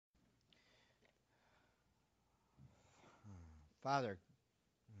Father,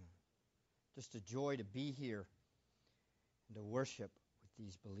 just a joy to be here and to worship with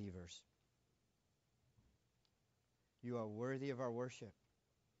these believers. You are worthy of our worship.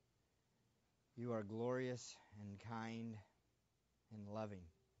 You are glorious and kind and loving.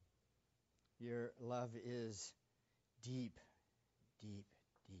 Your love is deep, deep,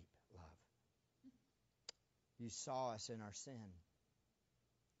 deep love. You saw us in our sin,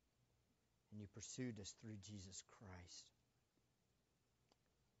 and you pursued us through Jesus Christ.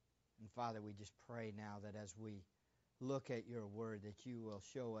 And Father, we just pray now that as we look at your word, that you will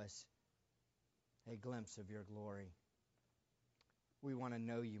show us a glimpse of your glory. We want to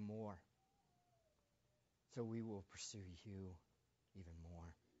know you more, so we will pursue you even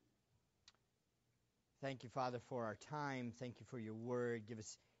more. Thank you, Father, for our time. Thank you for your word. Give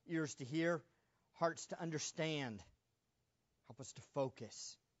us ears to hear, hearts to understand. Help us to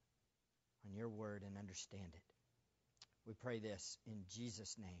focus on your word and understand it. We pray this in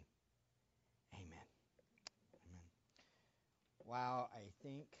Jesus' name. Amen. Amen. Wow, I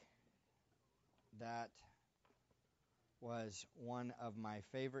think that was one of my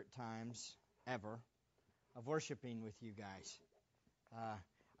favorite times ever of worshiping with you guys.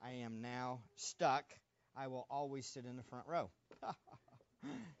 I am now stuck. I will always sit in the front row.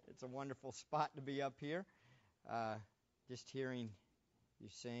 It's a wonderful spot to be up here. Just hearing you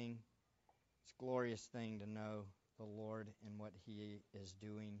sing, it's a glorious thing to know the Lord and what He is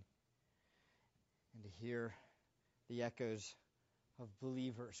doing, and to hear the echoes of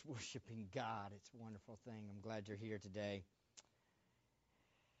believers worshiping God. It's a wonderful thing. I'm glad you're here today.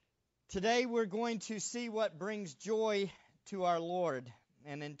 Today we're going to see what brings joy to our Lord,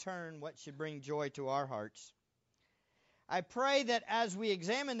 and in turn, what should bring joy to our hearts. I pray that as we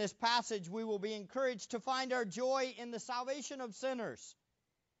examine this passage, we will be encouraged to find our joy in the salvation of sinners,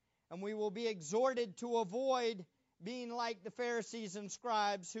 and we will be exhorted to avoid being like the Pharisees and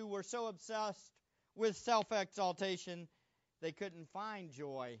scribes who were so obsessed with self-exaltation they couldn't find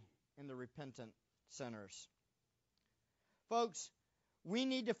joy in the repentant sinners. Folks, we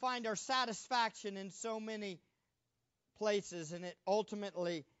need to find our satisfaction in so many places, and it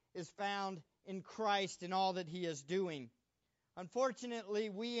ultimately is found in Christ and all that He is doing. Unfortunately,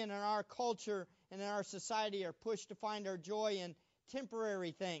 we in our culture and in our society are pushed to find our joy in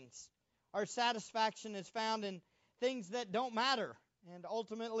temporary things. Our satisfaction is found in things that don't matter and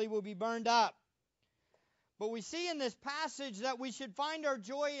ultimately will be burned up. But we see in this passage that we should find our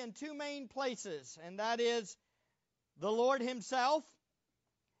joy in two main places, and that is the Lord Himself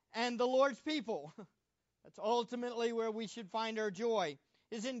and the Lord's people. That's ultimately where we should find our joy,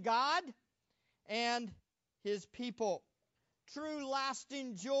 is in God and His people. True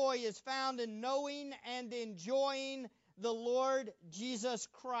lasting joy is found in knowing and enjoying the Lord Jesus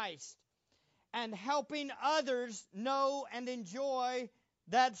Christ and helping others know and enjoy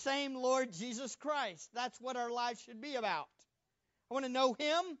that same Lord Jesus Christ. That's what our life should be about. I want to know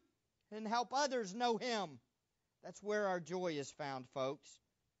Him and help others know Him. That's where our joy is found, folks.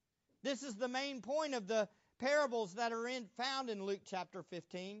 This is the main point of the parables that are found in Luke chapter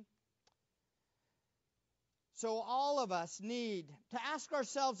 15. So all of us need to ask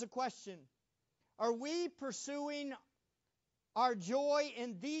ourselves a question. Are we pursuing our joy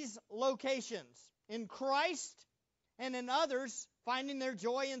in these locations? In Christ and in others finding their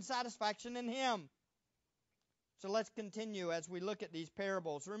joy and satisfaction in Him. So let's continue as we look at these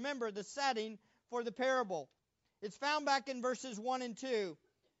parables. Remember the setting for the parable. It's found back in verses 1 and 2.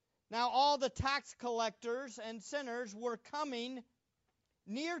 Now all the tax collectors and sinners were coming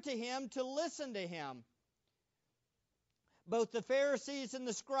near to Him to listen to Him. Both the Pharisees and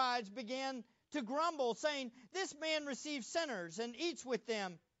the scribes began to grumble, saying, "This man receives sinners and eats with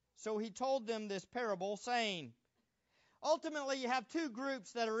them." So He told them this parable, saying, ultimately you have two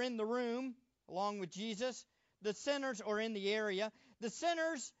groups that are in the room along with Jesus. The sinners, or in the area. The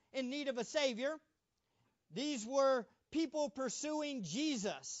sinners in need of a Savior. These were people pursuing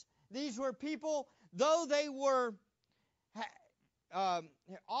Jesus. These were people, though they were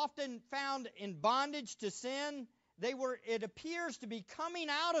often found in bondage to sin, it appears to be coming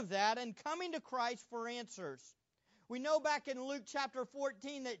out of that and coming to Christ for answers. We know back in Luke chapter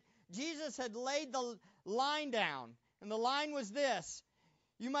 14 that Jesus had laid the line down. And the line was this: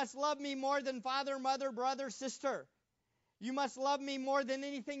 you must love me more than father, mother, brother, sister. You must love me more than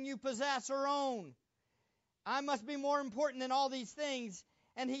anything you possess or own. I must be more important than all these things.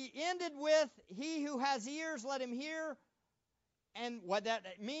 And He ended with, he who has ears, let him hear. And what that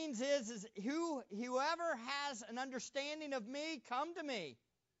means is whoever has an understanding of me, come to me.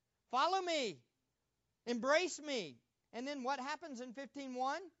 Follow me. Embrace me. And then what happens in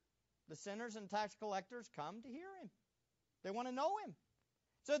 15:1? The sinners and tax collectors come to hear Him. They want to know Him.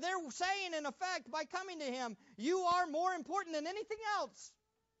 So they're saying, in effect, by coming to Him, you are more important than anything else.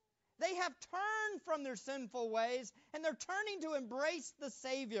 They have turned from their sinful ways, and they're turning to embrace the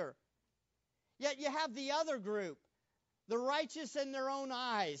Savior. Yet you have the other group, the righteous in their own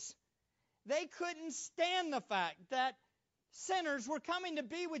eyes. They couldn't stand the fact that sinners were coming to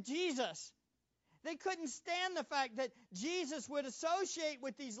be with Jesus. They couldn't stand the fact that Jesus would associate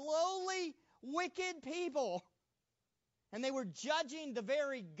with these lowly, wicked people. And they were judging the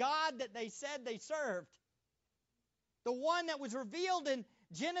very God that they said they served. The one that was revealed in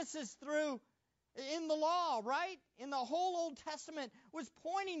Genesis in the law, right? In the whole Old Testament was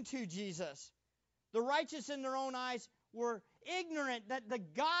pointing to Jesus. The righteous in their own eyes were ignorant that the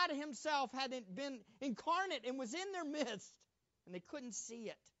God Himself hadn't been incarnate and was in their midst. And they couldn't see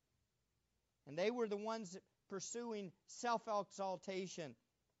it. And they were the ones pursuing self-exaltation.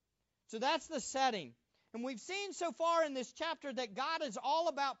 So that's the setting. And we've seen so far in this chapter that God is all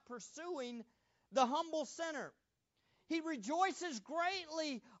about pursuing the humble sinner. He rejoices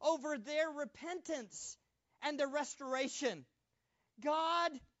greatly over their repentance and their restoration.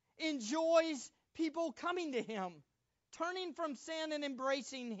 God enjoys people coming to Him, turning from sin and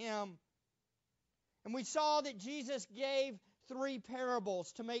embracing Him. And we saw that Jesus gave 3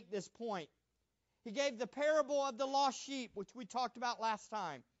 parables to make this point. He gave the parable of the lost sheep, which we talked about last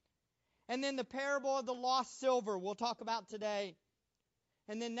time. And then the parable of the lost silver we'll talk about today.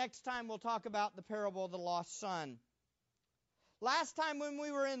 And then next time we'll talk about the parable of the lost son. Last time when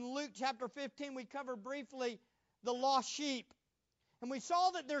we were in Luke chapter 15, we covered briefly the lost sheep. And we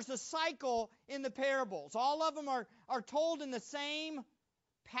saw that there's a cycle in the parables. All of them are told in the same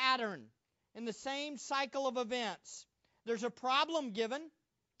pattern, in the same cycle of events. There's a problem given.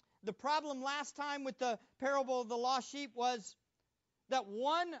 The problem last time with the parable of the lost sheep was that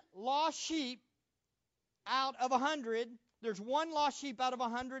one lost sheep out of 100, there's one lost sheep out of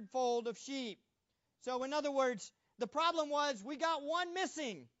 100-fold of sheep. So in other words, the problem was we got one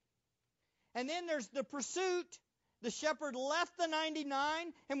missing. And then there's the pursuit. The shepherd left the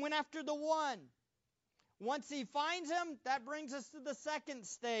 99 and went after the one. Once he finds him, that brings us to the second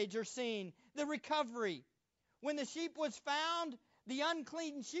stage or scene, the recovery. When the sheep was found, the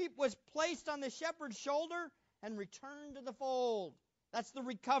unclean sheep was placed on the shepherd's shoulder and returned to the fold. That's the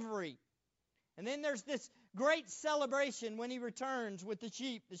recovery. And then there's this great celebration when he returns with the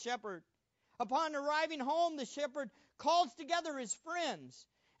sheep, the shepherd. Upon arriving home, the shepherd calls together his friends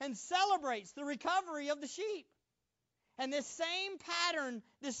and celebrates the recovery of the sheep. And this same pattern,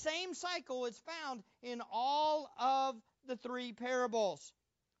 this same cycle is found in all of the 3 parables.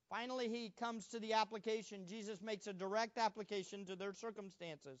 Finally, he comes to the application. Jesus makes a direct application to their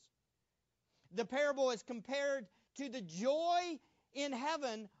circumstances. The parable is compared to the joy in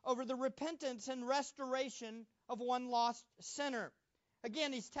heaven over the repentance and restoration of one lost sinner.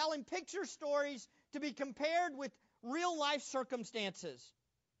 Again, he's telling picture stories to be compared with real life circumstances.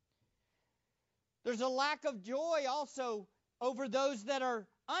 There's a lack of joy also over those that are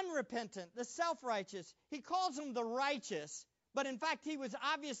unrepentant, the self-righteous. He calls them the righteous, but in fact he was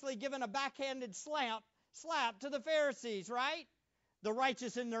obviously given a backhanded slap to the Pharisees, right? The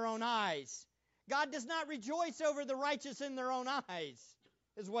righteous in their own eyes. God does not rejoice over the righteous in their own eyes,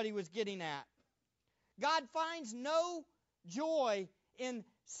 is what he was getting at. God finds no joy in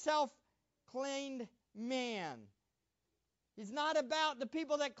self-cleaned man. He's not about the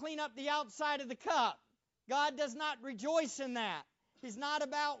people that clean up the outside of the cup. God does not rejoice in that. He's not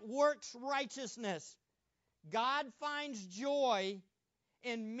about works righteousness. God finds joy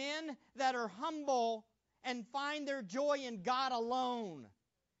in men that are humble and find their joy in God alone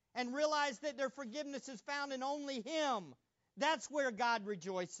and realize that their forgiveness is found in only Him. That's where God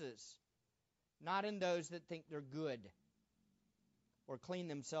rejoices, not in those that think they're good or clean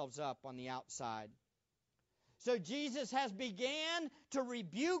themselves up on the outside. So Jesus has began to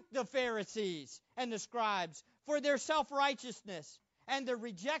rebuke the Pharisees and the scribes for their self-righteousness and their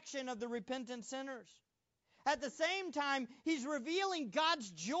rejection of the repentant sinners. At the same time, he's revealing God's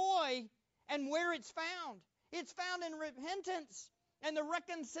joy and where it's found. It's found in repentance and the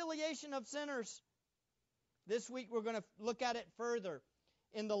reconciliation of sinners. This week we're going to look at it further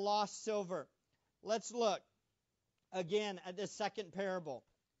in the lost silver. Let's look again at this second parable.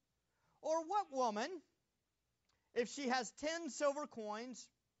 Or what woman, if she has 10 silver coins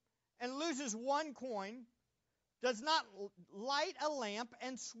and loses 1 coin, does not light a lamp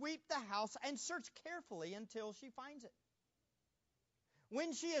and sweep the house and search carefully until she finds it?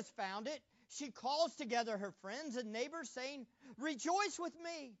 When she has found it, she calls together her friends and neighbors, saying, "Rejoice with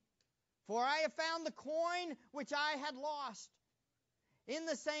me, for I have found the coin which I had lost." In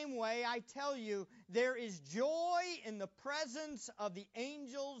the same way, I tell you, there is joy in the presence of the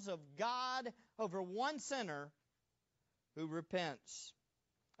angels of God over one sinner who repents.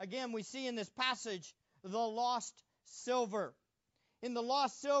 Again, we see in this passage the lost silver. In the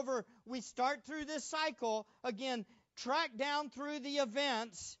lost silver, we start through this cycle, again, track down through the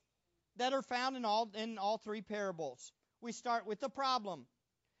events that are found in all three parables. We start with the problem.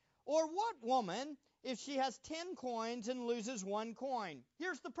 Or what woman, if she has 10 coins and loses 1 coin?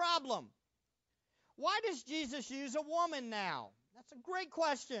 Here's the problem. Why does Jesus use a woman now? That's a great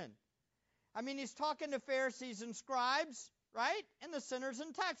question. I mean, he's talking to Pharisees and scribes, right? And the sinners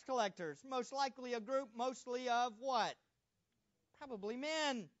and tax collectors. Most likely a group mostly of what? Probably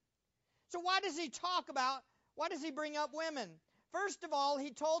men. So why does he bring up women? First of all,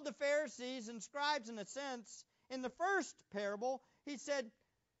 he told the Pharisees and scribes, in a sense, in the first parable, he said,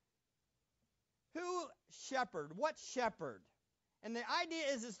 what shepherd? And the idea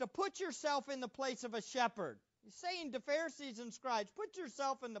is to put yourself in the place of a shepherd. He's saying to Pharisees and scribes, put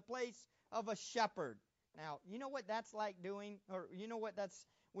yourself in the place of a shepherd. Now, you know what that's like doing? Or you know what that's,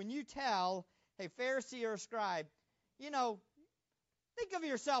 when you tell a Pharisee or a scribe, think of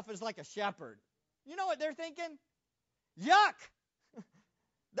yourself as like a shepherd. You know what they're thinking? Yuck!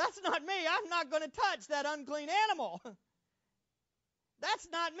 That's not me. I'm not going to touch that unclean animal. That's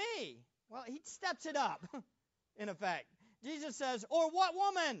not me. Well, he steps it up, in effect. Jesus says, or what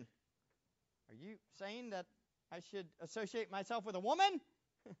woman? Are you saying that I should associate myself with a woman?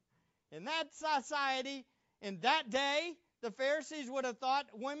 In that society, in that day, the Pharisees would have thought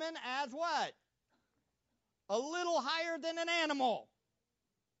women as what? A little higher than an animal.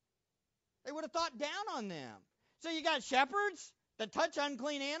 They would have thought down on them. So you got shepherds that touch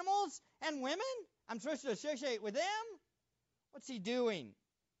unclean animals and women? I'm supposed to associate with them? What's he doing?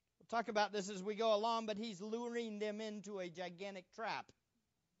 We'll talk about this as we go along, but he's luring them into a gigantic trap.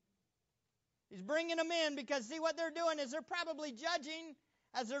 He's bringing them in because, see, what they're doing is they're probably judging.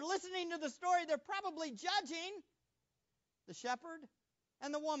 As they're listening to the story, they're probably judging the shepherd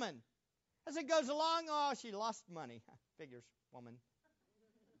and the woman. As it goes along, oh, she lost money. Figures, woman.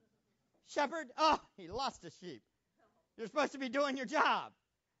 Shepherd, oh, he lost a sheep. You're supposed to be doing your job.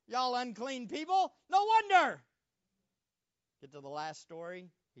 Y'all unclean people, no wonder. Get to the last story.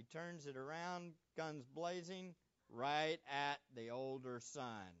 He turns it around, guns blazing, right at the older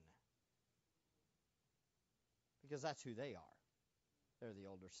son. Because that's who they are. They're the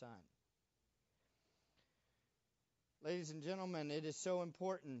older son. Ladies and gentlemen, it is so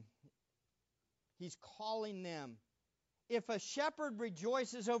important. He's calling them. If a shepherd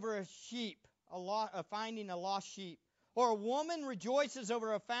rejoices over a sheep, finding a lost sheep, or a woman rejoices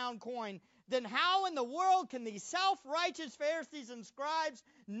over a found coin, then how in the world can these self-righteous Pharisees and scribes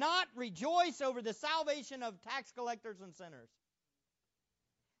not rejoice over the salvation of tax collectors and sinners?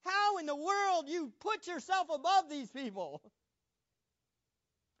 How in the world you put yourself above these people?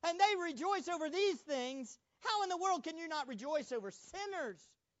 And they rejoice over these things. How in the world can you not rejoice over sinners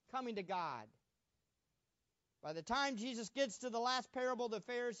coming to God? By the time Jesus gets to the last parable, the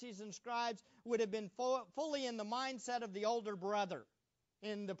Pharisees and scribes would have been fully in the mindset of the older brother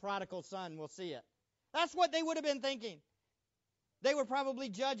in the prodigal son. We'll see it. That's what they would have been thinking. They were probably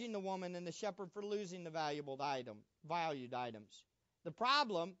judging the woman and the shepherd for losing the valued items. The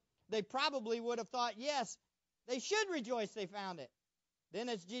problem, they probably would have thought, yes, they should rejoice they found it. Then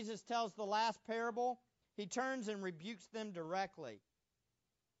as Jesus tells the last parable, he turns and rebukes them directly.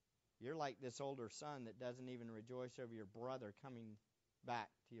 You're like this older son that doesn't even rejoice over your brother coming back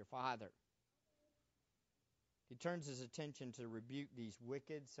to your father. He turns his attention to rebuke these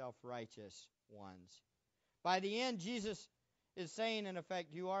wicked, self-righteous ones. By the end, Jesus is saying, in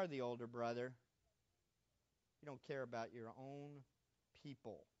effect, you are the older brother. You don't care about your own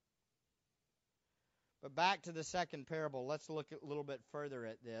people. But back to the second parable. Let's look a little bit further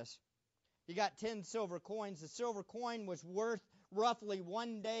at this. You got 10 silver coins. The silver coin was worth roughly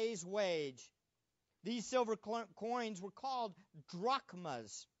 1 day's wage. These silver coins were called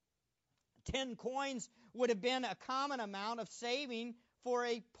drachmas. 10 coins would have been a common amount of saving for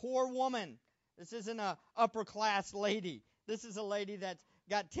a poor woman. This isn't an upper class lady. This is a lady that's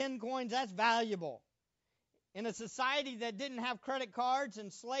got 10 coins. That's valuable. In a society that didn't have credit cards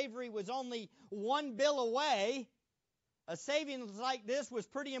and slavery was only one bill away, a savings like this was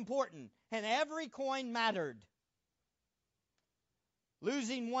pretty important, and every coin mattered.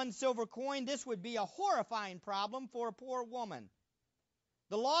 Losing 1 silver coin, this would be a horrifying problem for a poor woman.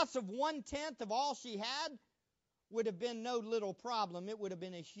 The loss of 1/10 of all she had would have been no little problem. It would have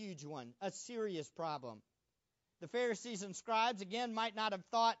been a huge one, a serious problem. The Pharisees and scribes, again, might not have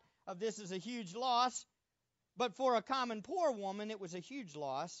thought of this as a huge loss, But for a common poor woman, it was a huge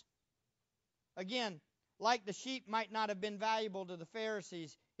loss. Again, like the sheep might not have been valuable to the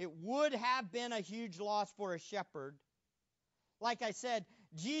Pharisees, it would have been a huge loss for a shepherd. Like I said,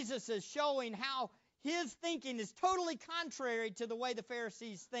 Jesus is showing how his thinking is totally contrary to the way the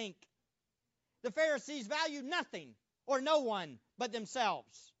Pharisees think. The Pharisees value nothing or no one but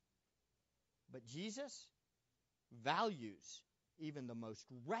themselves. But Jesus values even the most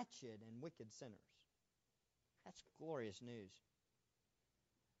wretched and wicked sinners. That's glorious news.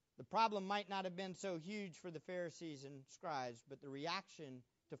 The problem might not have been so huge for the Pharisees and scribes, but the reaction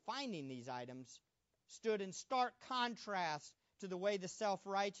to finding these items stood in stark contrast to the way the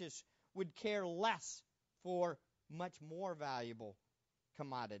self-righteous would care less for much more valuable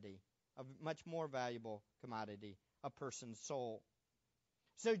commodity, a person's soul.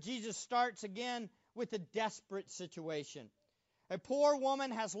 So Jesus starts again with a desperate situation. A poor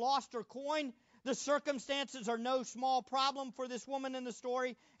woman has lost her coin. The circumstances are no small problem for this woman in the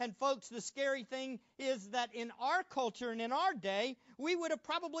story. And folks, the scary thing is that in our culture and in our day, we would have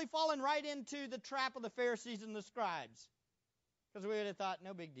probably fallen right into the trap of the Pharisees and the scribes. Because we would have thought,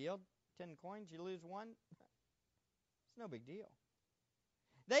 no big deal. 10 coins, you lose one. It's no big deal.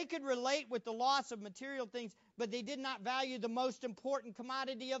 They could relate with the loss of material things, but they did not value the most important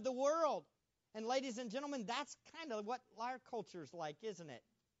commodity of the world. And ladies and gentlemen, that's kind of what our culture's like, isn't it?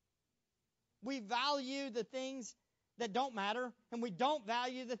 We value the things that don't matter, and we don't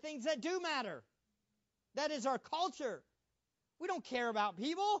value the things that do matter. That is our culture. We don't care about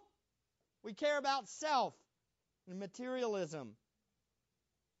people. We care about self and materialism.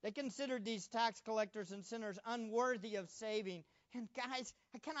 They considered these tax collectors and sinners unworthy of saving. And guys,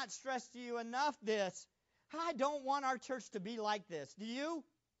 I cannot stress to you enough this. I don't want our church to be like this. Do you?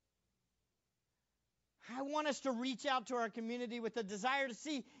 I want us to reach out to our community with a desire to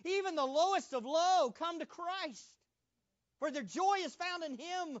see even the lowest of low come to Christ. For their joy is found in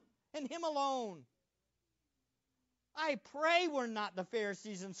Him and Him alone. I pray we're not the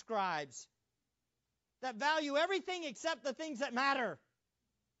Pharisees and scribes that value everything except the things that matter.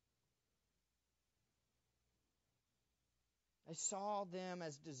 I saw them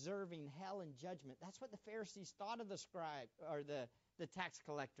as deserving hell and judgment. That's what the Pharisees thought of the scribe or the tax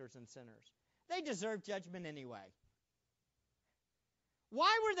collectors and sinners. They deserved judgment anyway.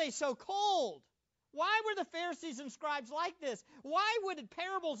 Why were they so cold? Why were the Pharisees and scribes like this? Why would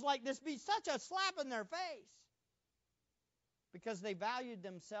parables like this be such a slap in their face? Because they valued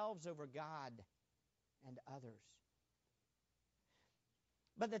themselves over God and others.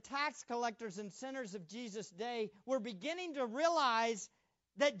 But the tax collectors and sinners of Jesus' day were beginning to realize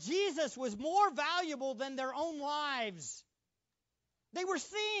that Jesus was more valuable than their own lives. They were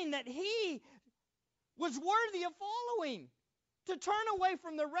seeing that He was worthy of following. To turn away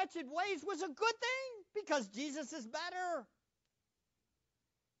from the wretched ways was a good thing because Jesus is better.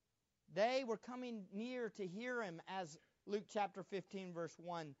 They were coming near to hear Him, as Luke chapter 15 verse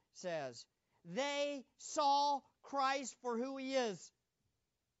 1 says. They saw Christ for who He is.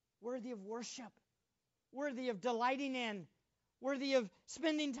 Worthy of worship, worthy of delighting in, worthy of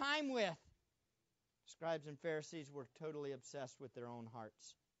spending time with. Scribes and Pharisees were totally obsessed with their own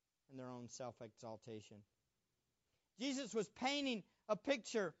hearts and their own self-exaltation. Jesus was painting a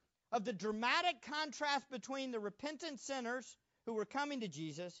picture of the dramatic contrast between the repentant sinners who were coming to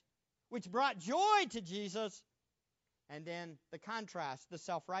Jesus, which brought joy to Jesus, and then the contrast, the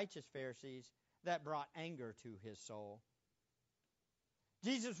self-righteous Pharisees, that brought anger to His soul.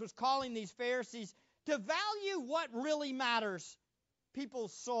 Jesus was calling these Pharisees to value what really matters,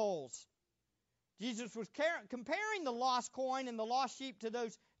 people's souls. Jesus was comparing the lost coin and the lost sheep to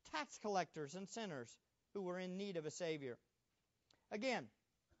those tax collectors and sinners who were in need of a Savior. Again,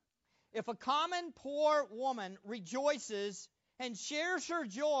 if a common poor woman rejoices and shares her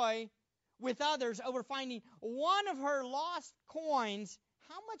joy with others over finding one of her lost coins,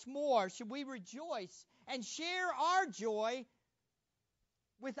 how much more should we rejoice and share our joy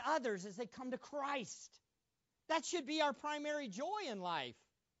with others as they come to Christ? That should be our primary joy in life,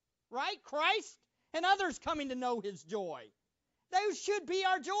 right? Christ and others coming to know His joy. Those should be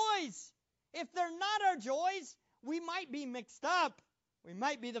our joys. If they're not our joys, we might be mixed up. We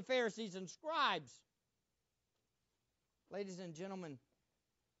might be the Pharisees and scribes. Ladies and gentlemen,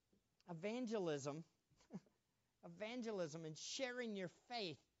 evangelism and sharing your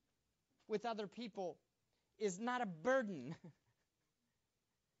faith with other people is not a burden.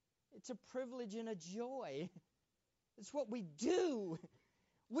 It's a privilege and a joy. It's what we do.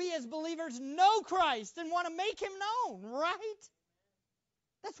 We as believers know Christ and want to make Him known, right?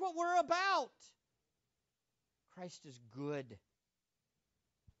 That's what we're about. Christ is good.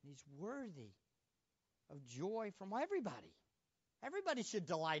 He's worthy of joy from everybody. Everybody should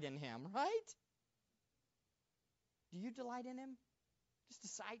delight in him, right? Do you delight in him? Just a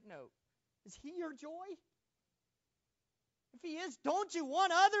side note. Is he your joy? If he is, don't you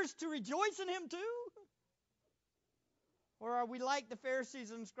want others to rejoice in him too? Or are we like the Pharisees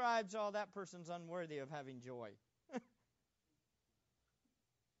and scribes? Oh, that person's unworthy of having joy.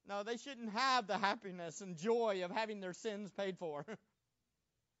 No, they shouldn't have the happiness and joy of having their sins paid for.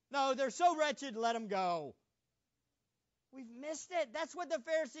 No, they're so wretched, let them go. We've missed it. That's what the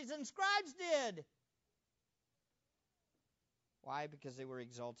Pharisees and scribes did. Why? Because they were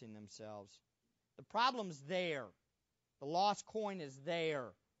exalting themselves. The problem's there. The lost coin is there.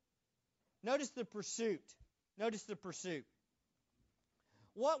 Notice the pursuit. Notice the pursuit.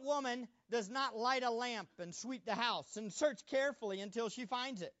 What woman does not light a lamp and sweep the house and search carefully until she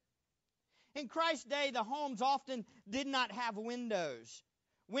finds it? In Christ's day, the homes often did not have windows.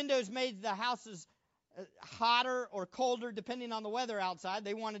 Windows made the houses hotter or colder depending on the weather outside.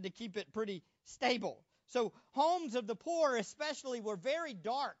 They wanted to keep it pretty stable. So homes of the poor especially were very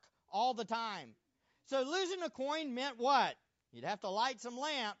dark all the time. So losing a coin meant what? You'd have to light some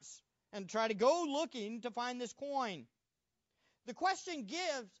lamps and try to go looking to find this coin. The question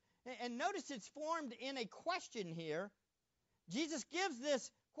gives, and notice it's formed in a question here. Jesus gives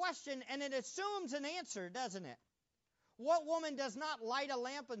this question and it assumes an answer, doesn't it? What woman does not light a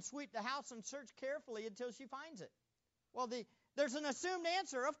lamp and sweep the house and search carefully until she finds it? Well, there's an assumed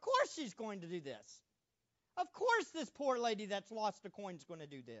answer. Of course she's going to do this. Of course this poor lady that's lost a coin is going to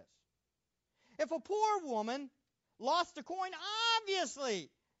do this. If a poor woman lost a coin, obviously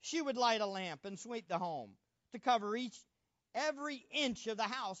she would light a lamp and sweep the home to cover every inch of the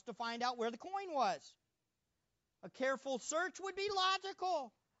house to find out where the coin was. A careful search would be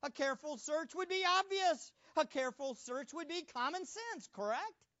logical. A careful search would be obvious. A careful search would be common sense, correct?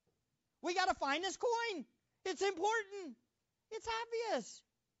 We got to find this coin. It's important. It's obvious.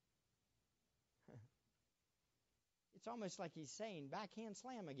 It's almost like he's saying backhand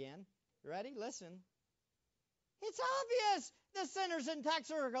slam again. Ready? Listen. It's obvious. The sinners and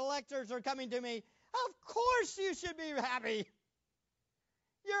tax collectors are coming to me. Of course you should be happy.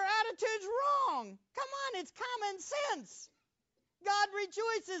 Your attitude's wrong. Come on, it's common sense. God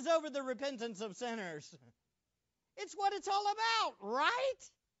rejoices over the repentance of sinners. It's what it's all about, right?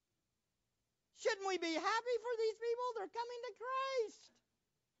 Shouldn't we be happy for these people? They're coming to Christ.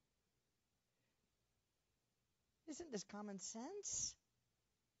 Isn't this common sense?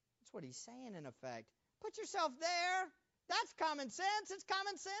 That's what he's saying in effect. Put yourself there. That's common sense. It's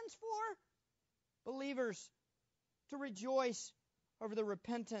common sense for believers to rejoice over the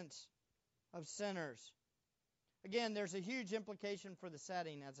repentance of sinners. Again, there's a huge implication for the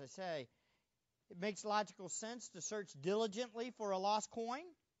setting, as I say. It makes logical sense to search diligently for a lost coin.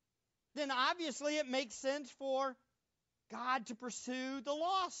 Then obviously it makes sense for God to pursue the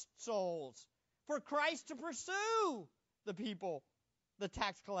lost souls, for Christ to pursue the people, the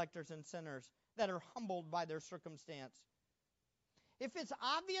tax collectors and sinners that are humbled by their circumstance. If it's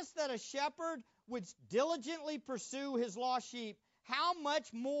obvious that a shepherd would diligently pursue his lost sheep, how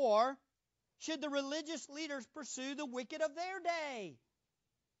much more should the religious leaders pursue the wicked of their day?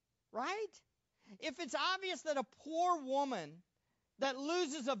 Right? If it's obvious that a poor woman that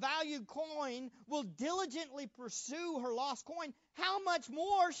loses a valued coin will diligently pursue her lost coin, how much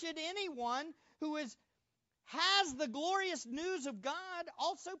more should anyone who has the glorious news of God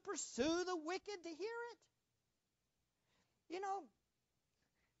also pursue the wicked to hear it? You know,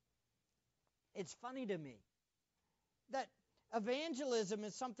 it's funny to me that evangelism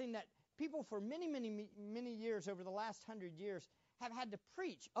is something that people for many, many, many years, over the last 100 years, have had to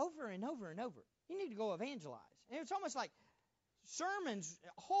preach over and over and over. You need to go evangelize. And it's almost like sermons,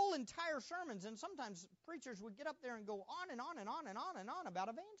 whole entire sermons, and sometimes preachers would get up there and go on and on and on and on and on about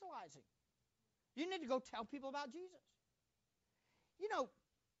evangelizing. You need to go tell people about Jesus. You know,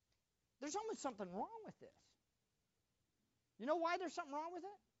 there's almost something wrong with this. You know why there's something wrong with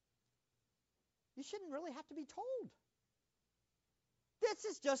it? You shouldn't really have to be told. This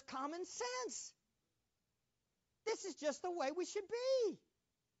is just common sense. This is just the way we should be.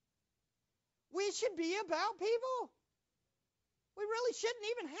 We should be about people. We really shouldn't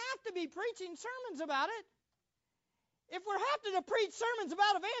even have to be preaching sermons about it. If we're having to preach sermons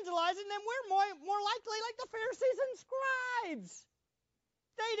about evangelizing, then we're more likely like the Pharisees and scribes.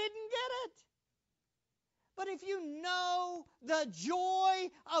 They didn't get it. But if you know the joy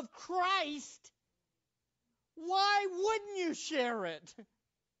of Christ, why wouldn't you share it?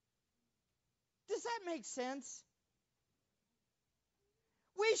 Does that make sense?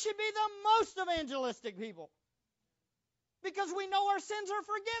 We should be the most evangelistic people because we know our sins are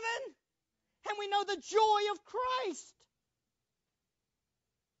forgiven And we know the joy of Christ.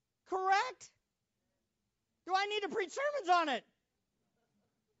 Correct? Do I need to preach sermons on it?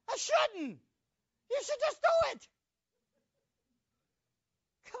 I shouldn't. You should just do it.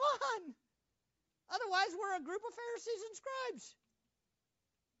 Come on. Otherwise, we're a group of Pharisees and scribes.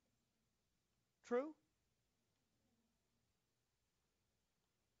 True?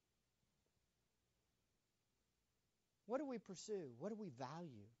 What do we pursue? What do we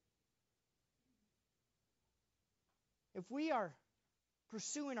value? If we are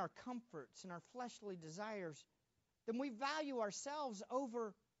pursuing our comforts and our fleshly desires, then we value ourselves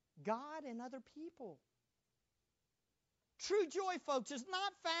over God and other people. True joy, folks, is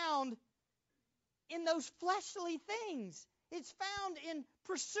not found in those fleshly things. It's found in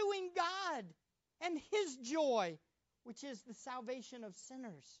pursuing God and His joy, which is the salvation of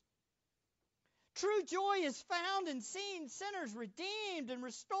sinners. True joy is found in seeing sinners redeemed and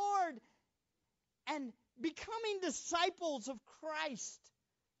restored and becoming disciples of Christ.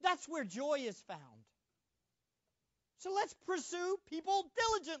 That's where joy is found. So let's pursue people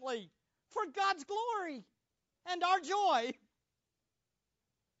diligently for God's glory and our joy.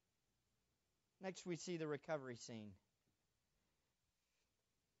 Next, we see the recovery scene.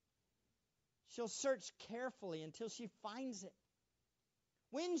 She'll search carefully until she finds it.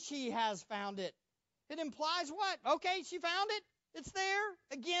 When she has found it, it implies what? Okay, she found it. It's there.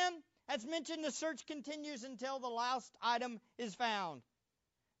 Again, as mentioned, the search continues until the lost item is found.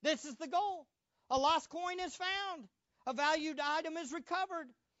 This is the goal. A lost coin is found. A valued item is recovered.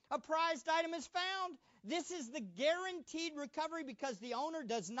 A prized item is found. This is the guaranteed recovery because the owner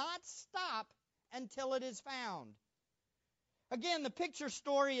does not stop until it is found. Again, the picture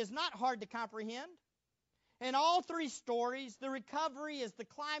story is not hard to comprehend. In all three stories, the recovery is the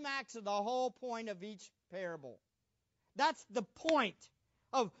climax of the whole point of each parable. That's the point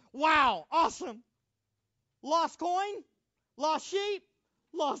of, wow, awesome. Lost coin, lost sheep,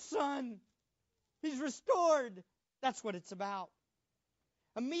 lost son. He's restored. That's what it's about.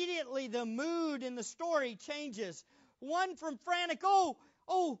 Immediately, the mood in the story changes. One from frantic,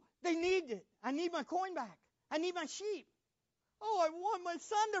 they need it. I need my coin back. I need my sheep. I want my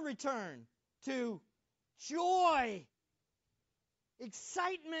son to return. To joy,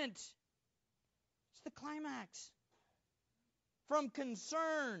 excitement. It's the climax. From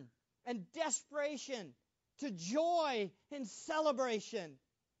concern and desperation to joy and celebration.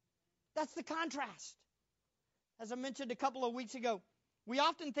 That's the contrast. As I mentioned a couple of weeks ago, we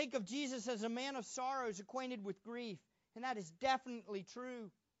often think of Jesus as a man of sorrows acquainted with grief, and that is definitely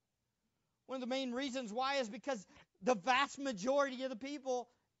true. One of the main reasons why is because the vast majority of the people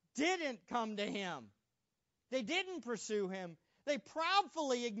didn't come to him. They didn't pursue him. They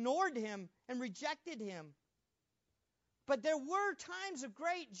proudly ignored him and rejected him. But there were times of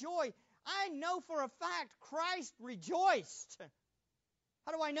great joy. I know for a fact Christ rejoiced.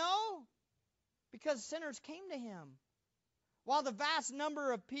 How do I know? Because sinners came to him. While the vast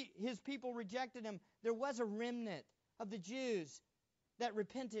number of his people rejected him, there was a remnant of the Jews that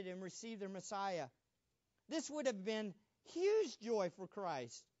repented and received their Messiah. This would have been huge joy for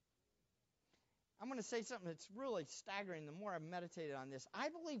Christ. I'm going to say something that's really staggering the more I've meditated on this. I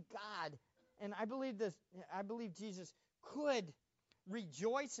believe God, and I believe Jesus could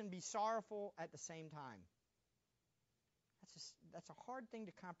rejoice and be sorrowful at the same time. That's a hard thing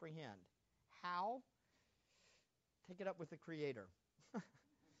to comprehend. How? Take it up with the Creator.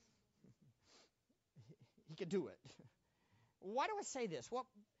 He could do it. Why do I say this? Well,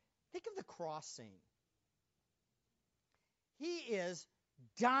 think of the cross scene. He is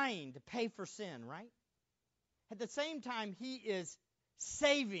dying to pay for sin, right? At the same time, he is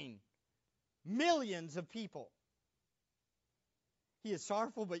saving millions of people. He is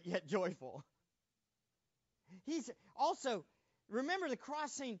sorrowful but yet joyful. He's also, remember the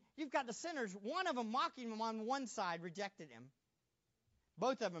cross scene, you've got the sinners, one of them mocking him on one side, rejected him.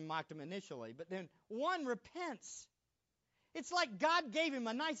 Both of them mocked him initially, but then one repents. It's like God gave him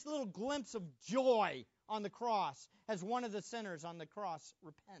a nice little glimpse of joy on the cross as one of the sinners on the cross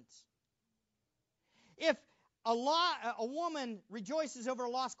repents. If a woman rejoices over a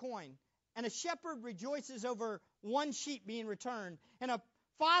lost coin, and a shepherd rejoices over one sheep being returned, and a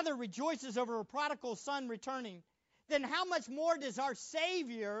father rejoices over a prodigal son returning, then how much more does our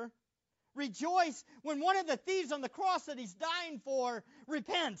Savior rejoice when one of the thieves on the cross that he's dying for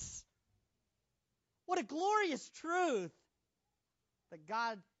repents? What a glorious truth that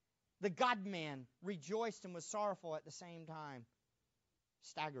God, the God-man, rejoiced and was sorrowful at the same time.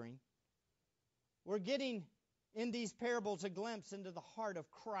 Staggering. We're getting in these parables a glimpse into the heart of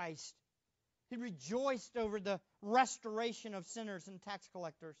Christ. He rejoiced over the restoration of sinners and tax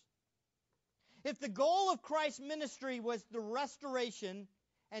collectors. If the goal of Christ's ministry was the restoration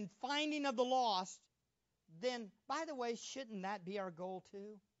and finding of the lost, then, by the way, shouldn't that be our goal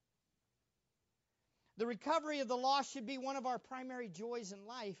too? The recovery of the lost should be one of our primary joys in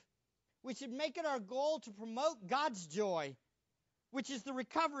life. We should make it our goal to promote God's joy, which is the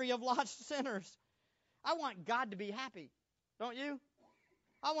recovery of lost sinners. I want God to be happy, don't you?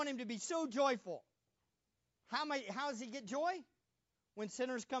 I want Him to be so joyful. How does He get joy? When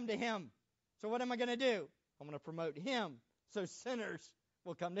sinners come to Him. So what am I going to do? I'm going to promote Him so sinners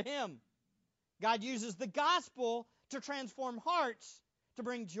will come to Him. God uses the gospel to transform hearts, to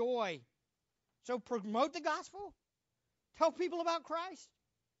bring joy. So promote the gospel. Tell people about Christ.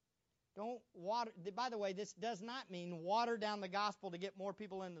 Don't water. By the way, this does not mean water down the gospel to get more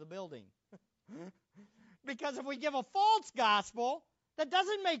people into the building. Because if we give a false gospel that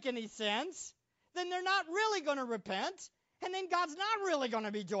doesn't make any sense, then they're not really going to repent, and then God's not really going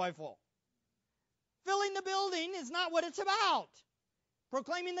to be joyful. Filling the building is not what it's about.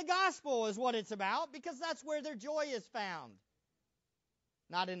 Proclaiming the gospel is what it's about, because that's where their joy is found.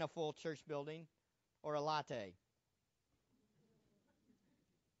 Not in a full church building or a latte.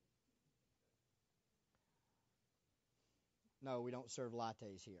 No, we don't serve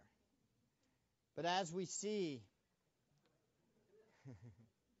lattes here. But as we see,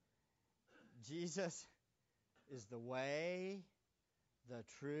 Jesus is the way, the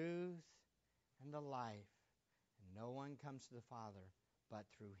truth, and the life. And no one comes to the Father but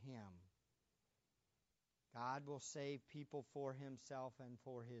through Him. God will save people for Himself and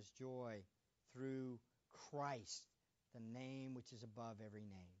for His joy through Christ, the name which is above every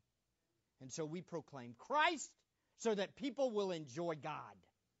name. And so we proclaim Christ so that people will enjoy God.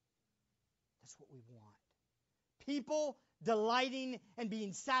 That's what we want. People delighting and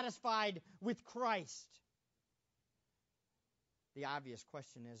being satisfied with Christ. The obvious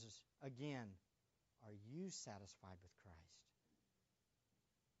question is again, are you satisfied with Christ?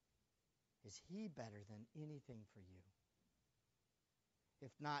 Is He better than anything for you?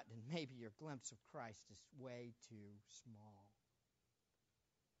 If not, then maybe your glimpse of Christ is way too small.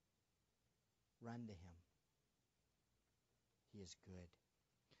 Run to Him. He is good.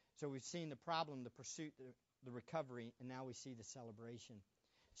 So we've seen the problem, the pursuit, the recovery, and now we see the celebration.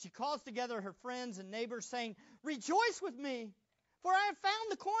 She calls together her friends and neighbors saying, "Rejoice with me, for I have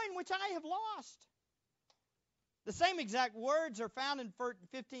found the coin which I have lost." The same exact words are found in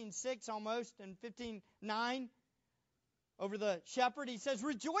 15:6 almost, and 15:9. Over the shepherd, he says,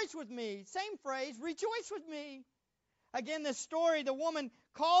 "Rejoice with me." Same phrase, "Rejoice with me." Again, this story, the woman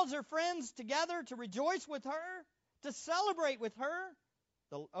calls her friends together to rejoice with her, to celebrate with her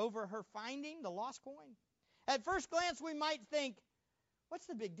over her finding the lost coin. At first glance, we might think, what's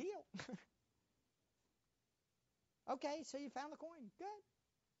the big deal? Okay, so you found the coin. Good.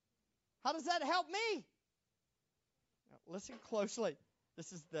 How does that help me? Now, listen closely.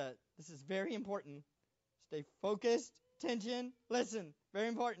 This is very important. Stay focused, attention, listen. Very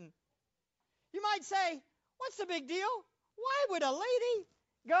important. You might say, what's the big deal? Why would a lady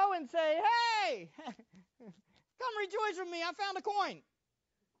go and say, "Hey, come rejoice with me, I found a coin"?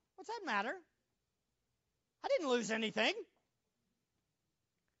 What's that matter? I didn't lose anything.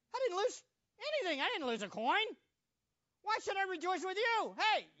 I didn't lose anything. I didn't lose a coin. Why should I rejoice with you?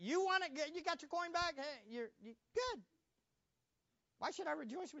 Hey, you want it? You got your coin back? Hey, you're good. Why should I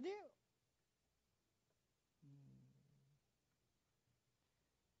rejoice with you?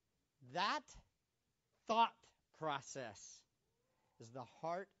 That thought process is the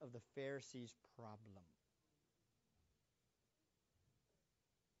heart of the Pharisees' problem.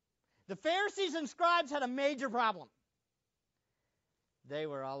 The Pharisees and scribes had a major problem. They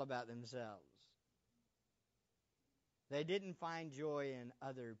were all about themselves. They didn't find joy in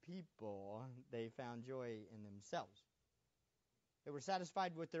other people. They found joy in themselves. They were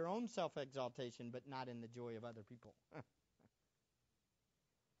satisfied with their own self-exaltation, but not in the joy of other people.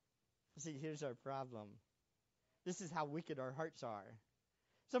 See, here's our problem. This is how wicked our hearts are.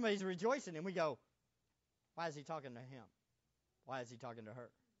 Somebody's rejoicing, and we go, why is he talking to him? Why is he talking to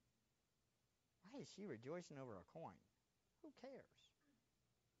her? Why is she rejoicing over a coin? Who cares?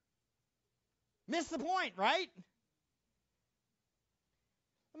 Miss the point, right?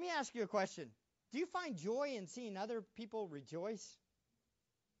 Let me ask you a question. Do you find joy in seeing other people rejoice?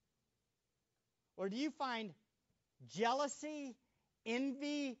 Or do you find jealousy,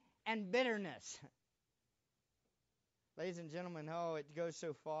 envy, and bitterness? Ladies and gentlemen, oh, it goes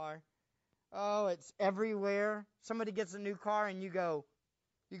so far. Oh, it's everywhere. Somebody gets a new car and you go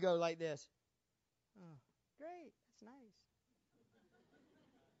like this. Oh, great, that's nice.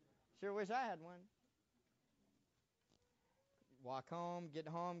 Sure wish I had one. Walk home, get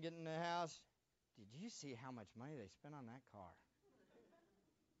in the house. Did you see how much money they spent on that car?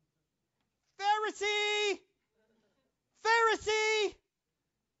 Pharisee! Pharisee!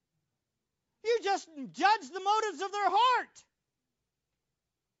 You just judge the motives of their heart.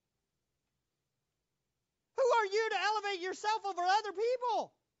 Who are you to elevate yourself over other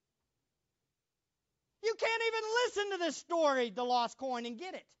people? You can't even listen to this story, the lost coin, and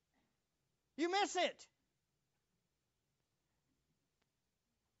get it. You miss it.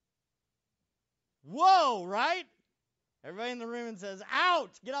 Whoa, right? Everybody in the room says,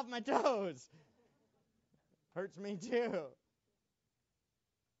 ouch, get off my toes. Hurts me too.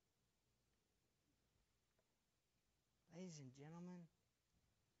 Ladies and gentlemen,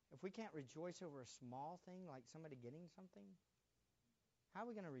 if we can't rejoice over a small thing like somebody getting something, how are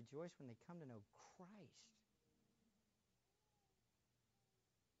we going to rejoice when they come to know Christ?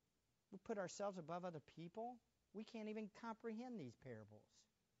 We put ourselves above other people. We can't even comprehend these parables.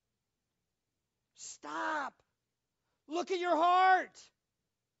 Stop. Look at your heart.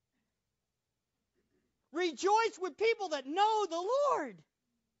 Rejoice with people that know the Lord.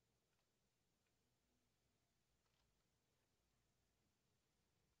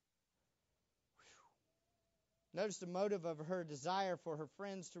 Notice the motive of her desire for her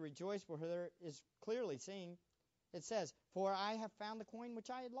friends to rejoice with her is clearly seen. It says, "For I have found the coin which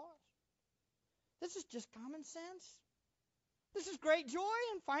I had lost." This is just common sense. This is great joy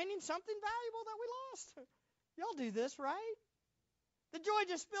in finding something valuable that we lost. Y'all do this, right? The joy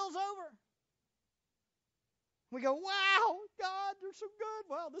just spills over. We go, wow, God, you're so good.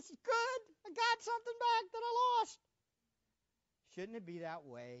 Well, this is good. I got something back that I lost. Shouldn't it be that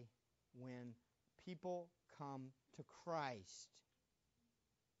way when people come to Christ?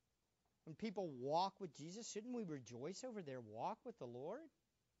 When people walk with Jesus, shouldn't we rejoice over their walk with the Lord?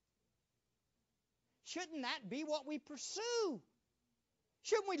 Shouldn't that be what we pursue?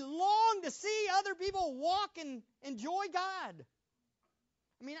 Shouldn't we long to see other people walk and enjoy God?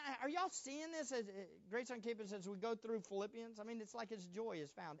 I mean, are y'all seeing this as Grace on Campus as we go through Philippians? I mean, it's like his joy is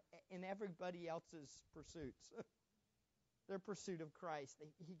found in everybody else's pursuits. Their pursuit of Christ,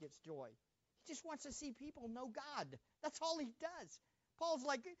 he gets joy. He just wants to see people know God. That's all he does. Paul's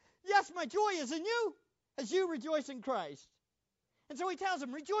like, yes, my joy is in you as you rejoice in Christ. And so he tells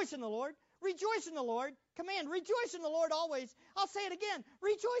them, rejoice in the Lord. Rejoice in the Lord. Command, rejoice in the Lord always. I'll say it again.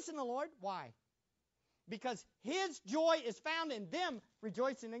 Rejoice in the Lord. Why? Because his joy is found in them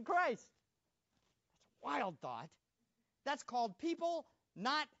rejoicing in Christ. That's a wild thought. That's called people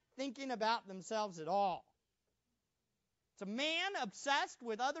not thinking about themselves at all. It's a man obsessed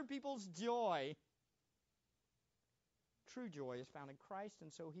with other people's joy. True joy is found in Christ,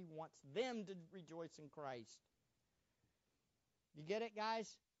 and so he wants them to rejoice in Christ. You get it, guys?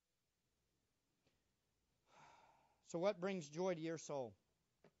 So what brings joy to your soul?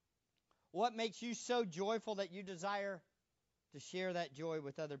 What makes you so joyful that you desire to share that joy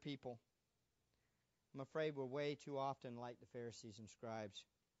with other people? I'm afraid we're way too often like the Pharisees and scribes.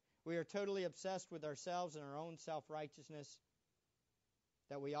 We are totally obsessed with ourselves and our own self-righteousness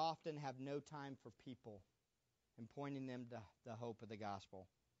that we often have no time for people and pointing them to the hope of the gospel.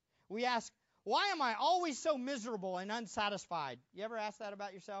 We ask, why am I always so miserable and unsatisfied? You ever ask that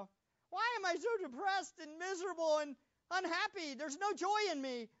about yourself? Why am I so depressed and miserable and unhappy? There's no joy in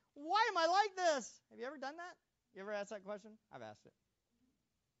me. Why am I like this? Have you ever done that? You ever asked that question? I've asked it.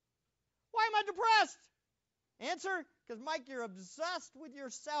 Why am I depressed? Answer, because Mike, you're obsessed with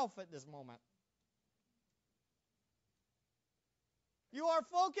yourself at this moment. You are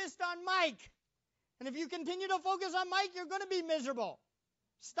focused on Mike. And if you continue to focus on Mike, you're going to be miserable.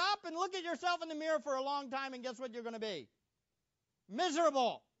 Stop and look at yourself in the mirror for a long time, and guess what you're going to be?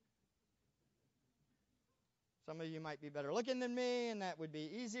 Miserable. Some of you might be better looking than me, and that would be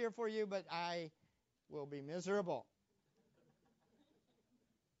easier for you, but I will be miserable.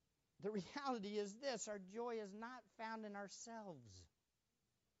 The reality is this: our joy is not found in ourselves.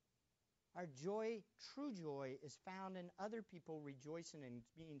 Our joy, true joy, is found in other people rejoicing and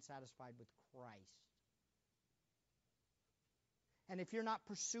being satisfied with Christ. And if you're not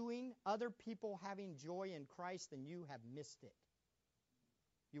pursuing other people having joy in Christ, then you have missed it.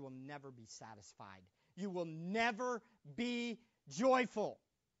 You will never be satisfied. You will never be joyful.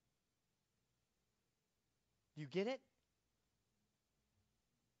 Do you get it?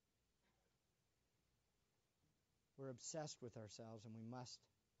 We're obsessed with ourselves, and we must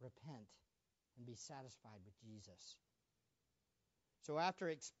repent and be satisfied with Jesus. So after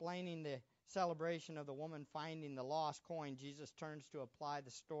explaining the celebration of the woman finding the lost coin, Jesus turns to apply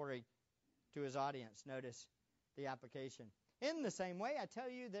the story to his audience. Notice the application. In the same way, I tell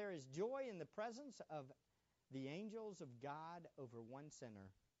you, there is joy in the presence of the angels of God over one sinner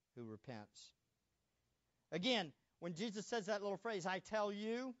who repents. Again, when Jesus says that little phrase, I tell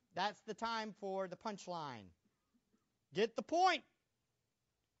you, that's the time for the punchline. Get the point.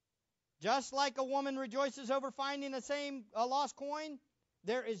 Just like a woman rejoices over finding a lost coin,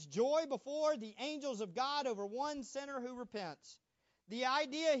 there is joy before the angels of God over one sinner who repents. The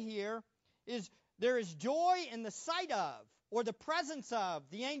idea here is there is joy in the sight of, or the presence of,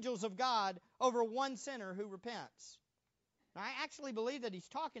 the angels of God over one sinner who repents. Now, I actually believe that he's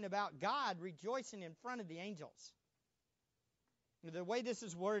talking about God rejoicing in front of the angels. The way this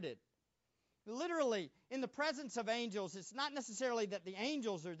is worded. Literally, in the presence of angels, it's not necessarily that the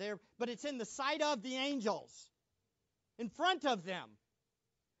angels are there, but it's in the sight of the angels, in front of them.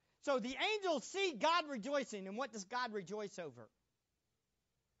 So the angels see God rejoicing, and what does God rejoice over?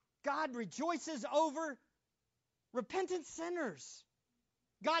 God rejoices over repentant sinners.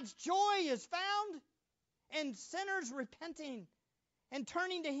 God's joy is found in sinners repenting and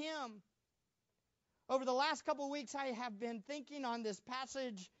turning to Him. Over the last couple of weeks, I have been thinking on this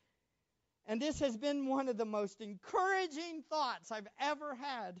passage, and this has been one of the most encouraging thoughts I've ever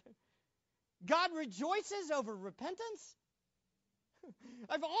had. God rejoices over repentance?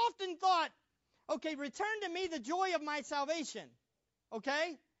 I've often thought, okay, return to me the joy of my salvation.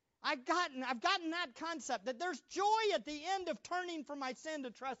 Okay? I've gotten that concept that there's joy at the end of turning from my sin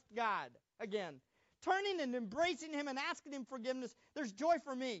to trust God again. Turning and embracing Him and asking Him forgiveness. There's joy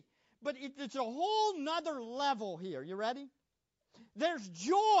for me. But it's a whole nother level here. You ready? There's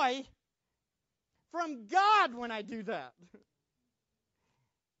joy from God when I do that.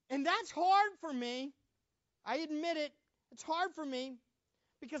 And that's hard for me. I admit it. It's hard for me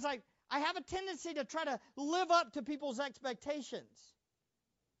because I have a tendency to try to live up to people's expectations.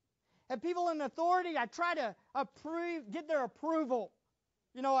 And people in authority, I try to get their approval.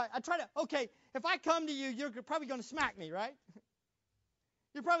 You know, I try to, okay, if I come to you, you're probably going to smack me, right?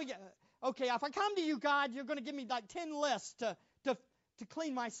 You're probably, okay, if I come to you, God, you're going to give me like 10 lists to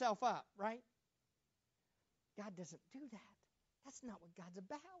clean myself up, right? God doesn't do that. That's not what God's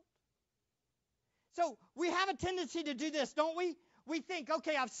about. So we have a tendency to do this, don't we? We think,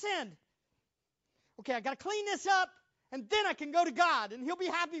 okay, I've sinned. Okay, I got to clean this up, and then I can go to God, and He'll be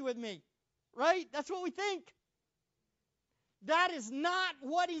happy with me, right? That's what we think. That is not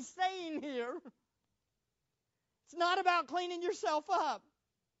what He's saying here. It's not about cleaning yourself up.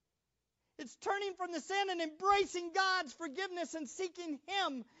 It's turning from the sin and embracing God's forgiveness and seeking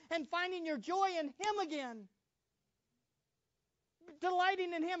Him and finding your joy in Him again.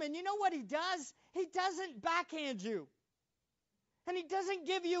 Delighting in Him. And you know what He does? He doesn't backhand you. And He doesn't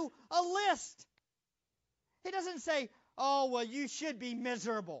give you a list. He doesn't say, oh, well, you should be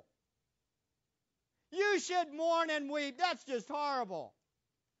miserable. You should mourn and weep. That's just horrible.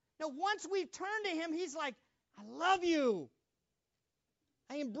 Now, once we've turned to Him, He's like, I love you.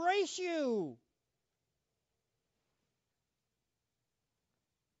 I embrace you.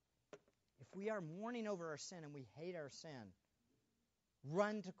 If we are mourning over our sin and we hate our sin,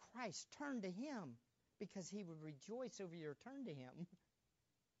 run to Christ. Turn to Him because He would rejoice over your turn to Him.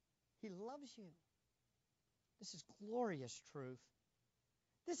 He loves you. This is glorious truth.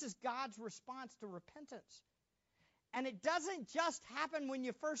 This is God's response to repentance. And it doesn't just happen when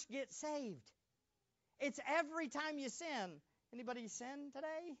you first get saved. It's every time you sin. Anybody sin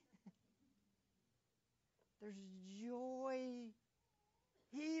today? There's joy.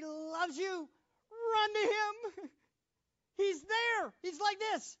 He loves you. Run to Him. He's there. He's like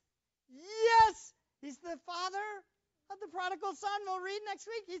this. Yes. He's the Father of the prodigal son. We'll read next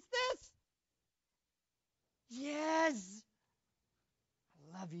week. He's this. Yes.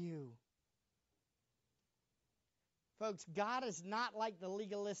 I love you. Folks, God is not like the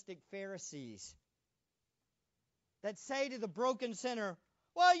legalistic Pharisees that say to the broken sinner,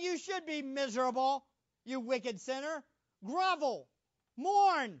 well, you should be miserable, you wicked sinner. Grovel,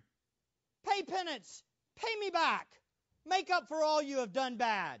 mourn, pay penance, pay me back, make up for all you have done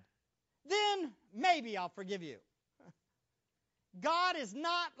bad. Then maybe I'll forgive you. God is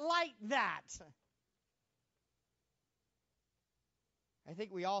not like that. I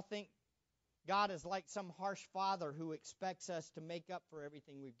think we all think God is like some harsh father who expects us to make up for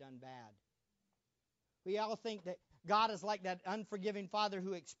everything we've done bad. We all think that God is like that unforgiving father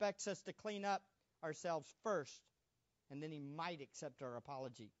who expects us to clean up ourselves first, and then He might accept our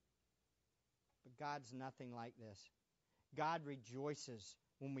apology. But God's nothing like this. God rejoices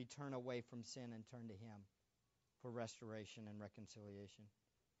when we turn away from sin and turn to Him for restoration and reconciliation.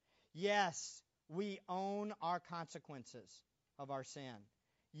 Yes, we own our consequences of our sin.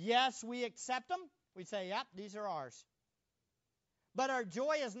 Yes, we accept them. We say, yep, these are ours. But our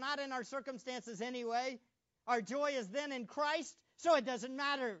joy is not in our circumstances anyway. Our joy is then in Christ, so it doesn't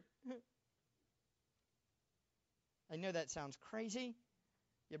matter. I know that sounds crazy.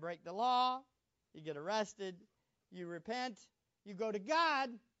 You break the law, you get arrested, you repent, you go to God,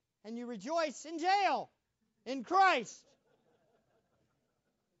 and you rejoice in jail in Christ.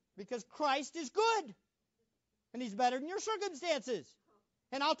 Because Christ is good, and He's better than your circumstances.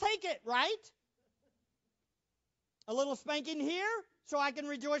 And I'll take it, right? A little spanking here so I can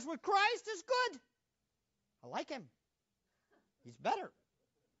rejoice with Christ is good. I like Him. He's better.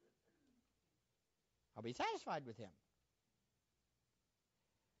 I'll be satisfied with Him.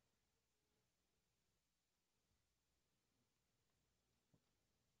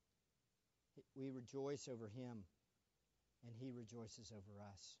 We rejoice over Him, and He rejoices over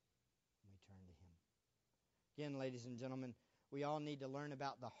us when we turn to Him. Again, ladies and gentlemen, we all need to learn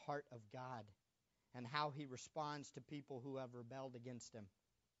about the heart of God and how He responds to people who have rebelled against Him.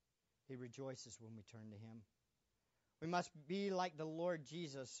 He rejoices when we turn to Him. We must be like the Lord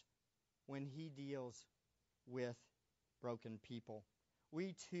Jesus when He deals with broken people.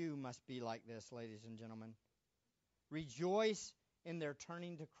 We too must be like this, ladies and gentlemen. Rejoice in their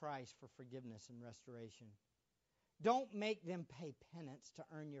turning to Christ for forgiveness and restoration. Don't make them pay penance to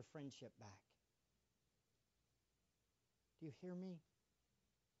earn your friendship back. Do you hear me?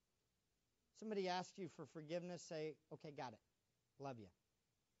 Somebody asks you for forgiveness, say, okay, got it. Love you.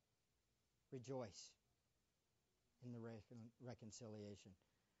 Rejoice in the reconciliation.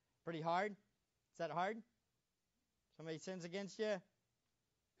 Pretty hard? Is that hard? Somebody sins against you? Is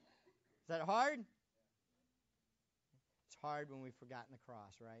that hard? It's hard when we've forgotten the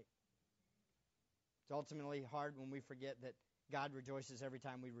cross, right? It's ultimately hard when we forget that God rejoices every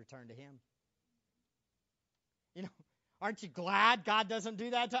time we return to Him. You know, aren't you glad God doesn't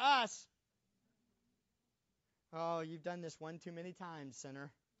do that to us? Oh, you've done this one too many times,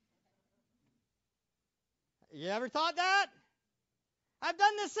 sinner. You ever thought that? I've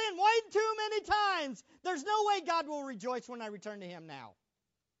done this sin way too many times. There's no way God will rejoice when I return to Him now.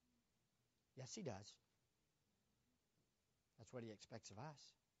 Yes, He does. That's what He expects of us.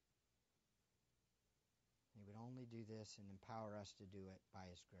 He would only do this and empower us to do it by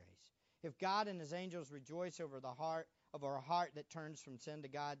His grace. If God and His angels rejoice over the heart of our heart that turns from sin to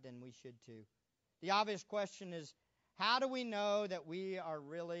God, then we should too. The obvious question is, how do we know that we are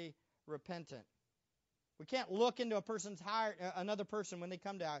really repentant? We can't look into a person's heart, another person when they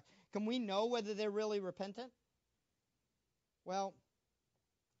come to us. Can we know whether they're really repentant? Well,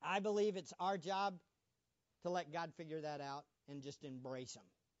 I believe it's our job to let God figure that out and just embrace them.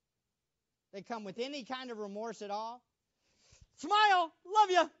 They come with any kind of remorse at all. Smile, love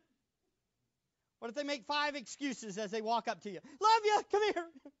you. What if they make 5 excuses as they walk up to you? Love you, come here.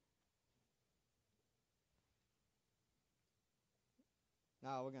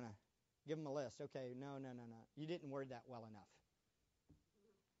 No, we're going to give them a list. Okay, no. You didn't word that well enough.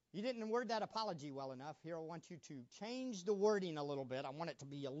 You didn't word that apology well enough. Here, I want you to change the wording a little bit. I want it to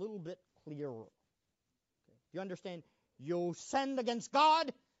be a little bit clearer. Okay. You understand? You sinned against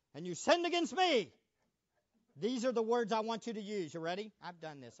God, and you sinned against me. These are the words I want you to use. You ready? I've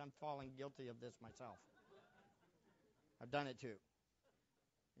done this. I'm falling guilty of this myself. I've done it too.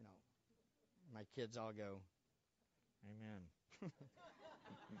 You know, my kids all go, amen.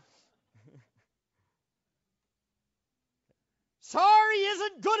 Sorry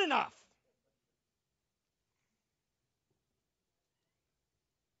isn't good enough.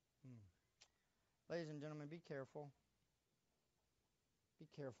 Ladies and gentlemen, be careful. Be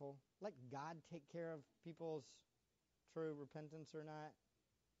careful. Let God take care of people's true repentance or not.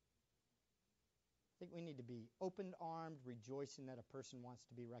 I think we need to be open-armed, rejoicing that a person wants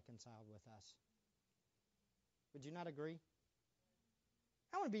to be reconciled with us. Would you not agree?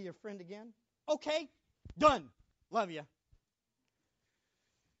 I want to be your friend again. Okay, done. Love you.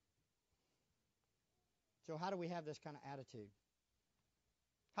 So how do we have this kind of attitude?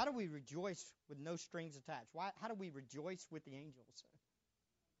 How do we rejoice with no strings attached? How do we rejoice with the angels?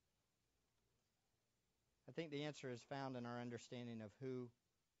 I think the answer is found in our understanding of who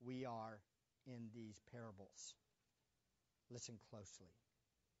we are in these parables. Listen closely.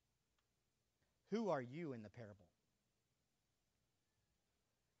 Who are you in the parable?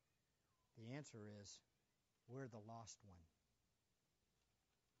 The answer is, we're the lost one.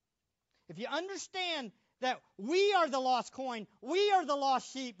 If you understand that we are the lost coin, we are the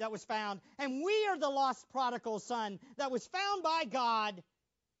lost sheep that was found, and we are the lost prodigal son that was found by God,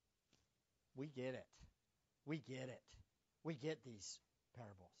 we get it. We get it. We get these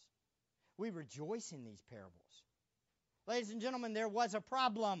parables. We rejoice in these parables. Ladies and gentlemen, there was a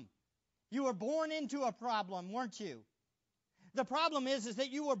problem. You were born into a problem, weren't you? The problem is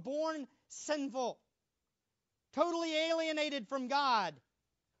that you were born sinful, totally alienated from God.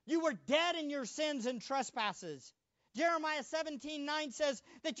 You were dead in your sins and trespasses. Jeremiah 17:9 says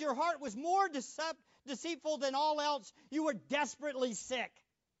that your heart was more deceitful than all else. You were desperately sick.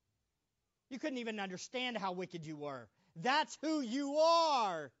 You couldn't even understand how wicked you were. That's who you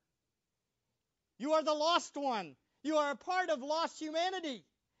are. You are the lost one. You are a part of lost humanity.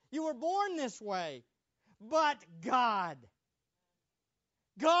 You were born this way. But God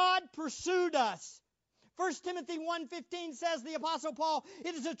pursued us. 1 Timothy 1:15 says, the Apostle Paul,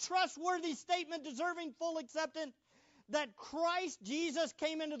 it is a trustworthy statement deserving full acceptance that Christ Jesus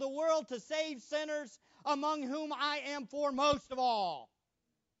came into the world to save sinners, among whom I am foremost of all.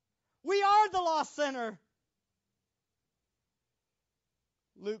 We are the lost sinner.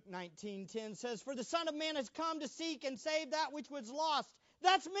 Luke 19:10 says, for the Son of Man has come to seek and save that which was lost.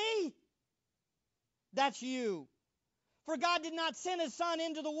 That's me. That's you. For God did not send His Son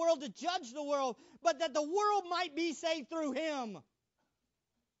into the world to judge the world, but that the world might be saved through Him.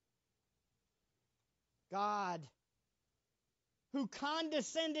 God, who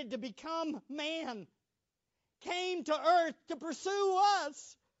condescended to become man, came to earth to pursue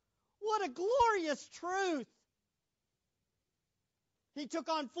us. What a glorious truth. He took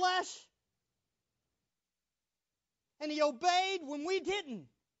on flesh, and He obeyed when we didn't.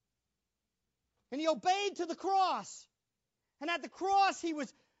 And He obeyed to the cross. And at the cross, He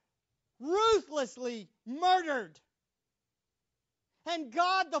was ruthlessly murdered. And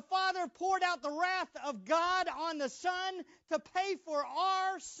God the Father poured out the wrath of God on the Son to pay for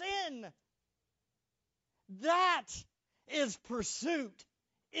our sin. That is pursuit,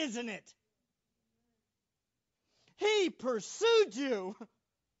 isn't it? He pursued you.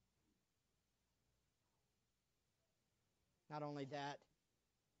 Not only that,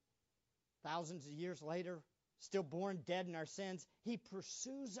 thousands of years later, still born dead in our sins, He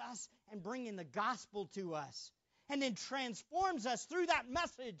pursues us and bringing the gospel to us, and then transforms us through that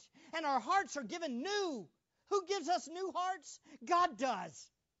message, and our hearts are given new. Who gives us new hearts? God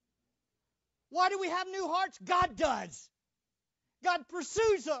does. Why do we have new hearts? God does. God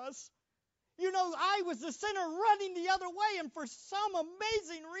pursues us. You know, I was the sinner running the other way, and for some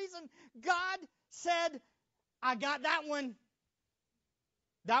amazing reason, God said, I got that one.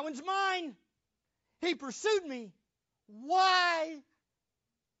 That one's mine. He pursued me. Why?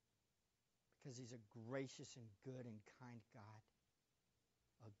 Because He's a gracious and good and kind God.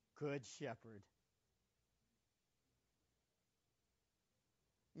 A good shepherd.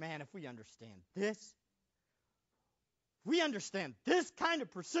 Man, if we understand this kind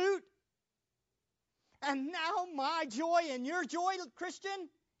of pursuit, and now my joy and your joy, Christian,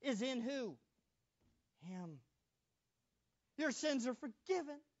 is in who? Him. Your sins are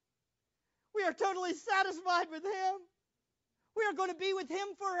forgiven. We are totally satisfied with Him. We are going to be with Him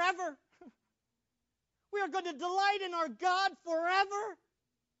forever. We are going to delight in our God forever.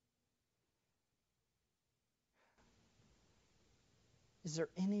 Is there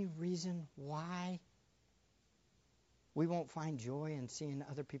any reason why we won't find joy in seeing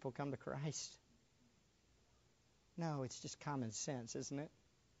other people come to Christ? No, it's just common sense, isn't it?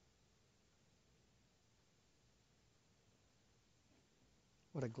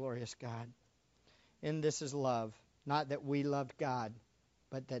 What a glorious God. And this is love. Not that we loved God,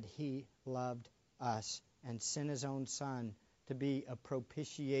 but that He loved us and sent His own Son to be a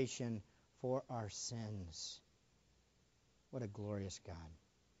propitiation for our sins. What a glorious God.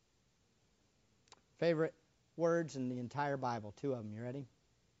 Favorite words in the entire Bible, 2 of them. You ready?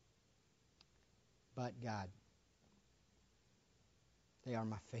 But God. They are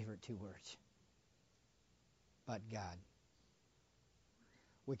my favorite 2 words. But God.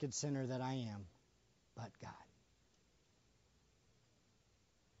 Wicked sinner that I am, but God.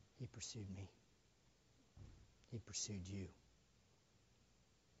 He pursued me. He pursued you.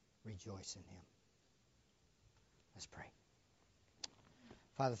 Rejoice in Him. Let's pray.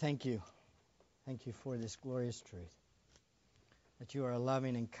 Father, thank you. Thank you for this glorious truth, that you are a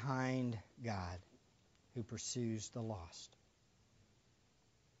loving and kind God who pursues the lost.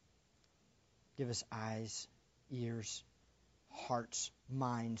 Give us eyes, ears, hearts,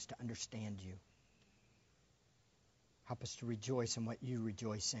 minds to understand you. Help us to rejoice in what you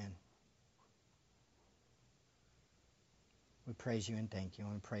rejoice in. We praise you and thank you,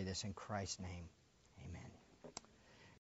 and we pray this in Christ's name.